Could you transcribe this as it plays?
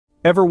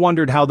Ever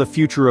wondered how the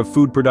future of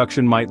food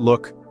production might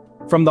look?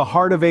 From the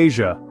heart of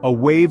Asia, a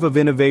wave of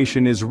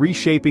innovation is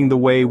reshaping the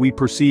way we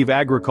perceive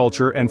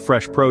agriculture and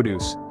fresh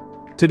produce.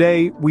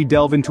 Today, we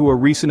delve into a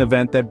recent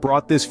event that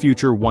brought this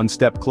future one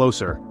step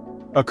closer.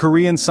 A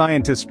Korean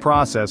scientist's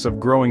process of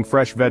growing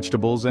fresh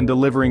vegetables and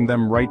delivering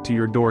them right to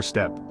your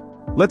doorstep.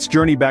 Let's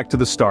journey back to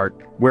the start,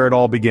 where it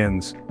all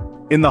begins.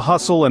 In the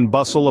hustle and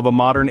bustle of a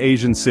modern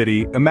Asian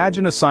city,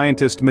 imagine a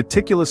scientist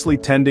meticulously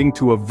tending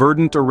to a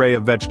verdant array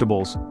of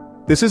vegetables.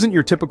 This isn't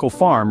your typical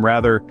farm,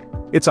 rather,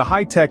 it's a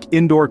high-tech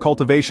indoor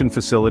cultivation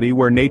facility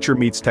where nature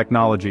meets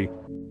technology.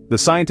 The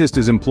scientist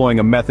is employing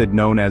a method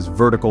known as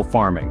vertical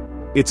farming.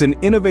 It's an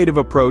innovative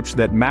approach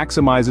that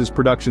maximizes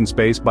production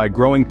space by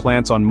growing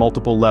plants on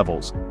multiple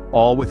levels,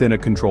 all within a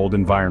controlled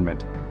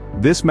environment.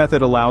 This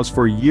method allows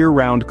for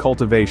year-round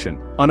cultivation,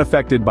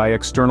 unaffected by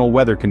external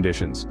weather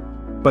conditions.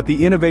 But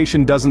the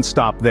innovation doesn't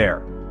stop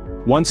there.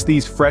 Once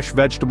these fresh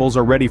vegetables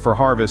are ready for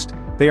harvest,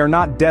 they are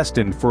not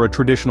destined for a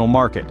traditional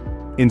market.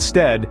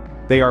 Instead,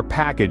 they are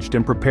packaged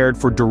and prepared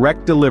for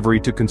direct delivery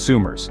to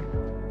consumers.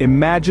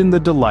 Imagine the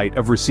delight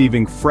of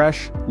receiving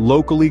fresh,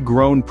 locally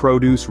grown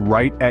produce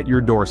right at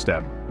your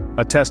doorstep,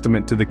 a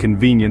testament to the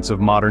convenience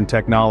of modern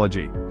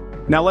technology.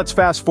 Now let's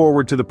fast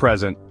forward to the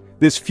present.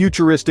 This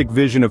futuristic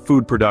vision of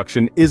food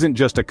production isn't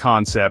just a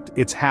concept,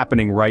 it's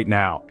happening right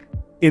now.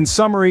 In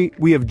summary,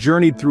 we have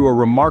journeyed through a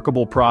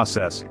remarkable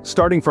process,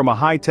 starting from a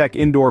high-tech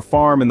indoor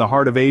farm in the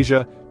heart of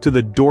Asia to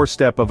the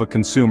doorstep of a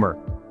consumer.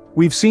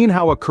 We've seen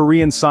how a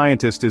Korean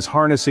scientist is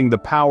harnessing the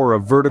power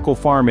of vertical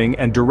farming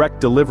and direct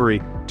delivery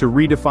to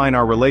redefine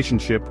our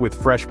relationship with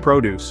fresh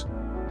produce.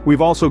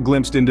 We've also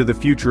glimpsed into the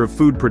future of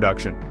food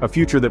production, a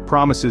future that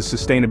promises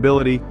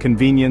sustainability,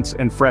 convenience,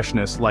 and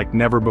freshness like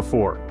never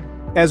before.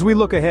 As we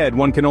look ahead,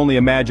 one can only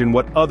imagine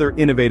what other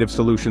innovative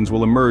solutions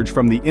will emerge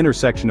from the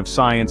intersection of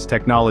science,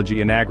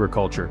 technology, and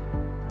agriculture.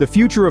 The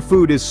future of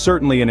food is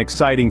certainly an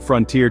exciting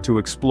frontier to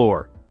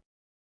explore,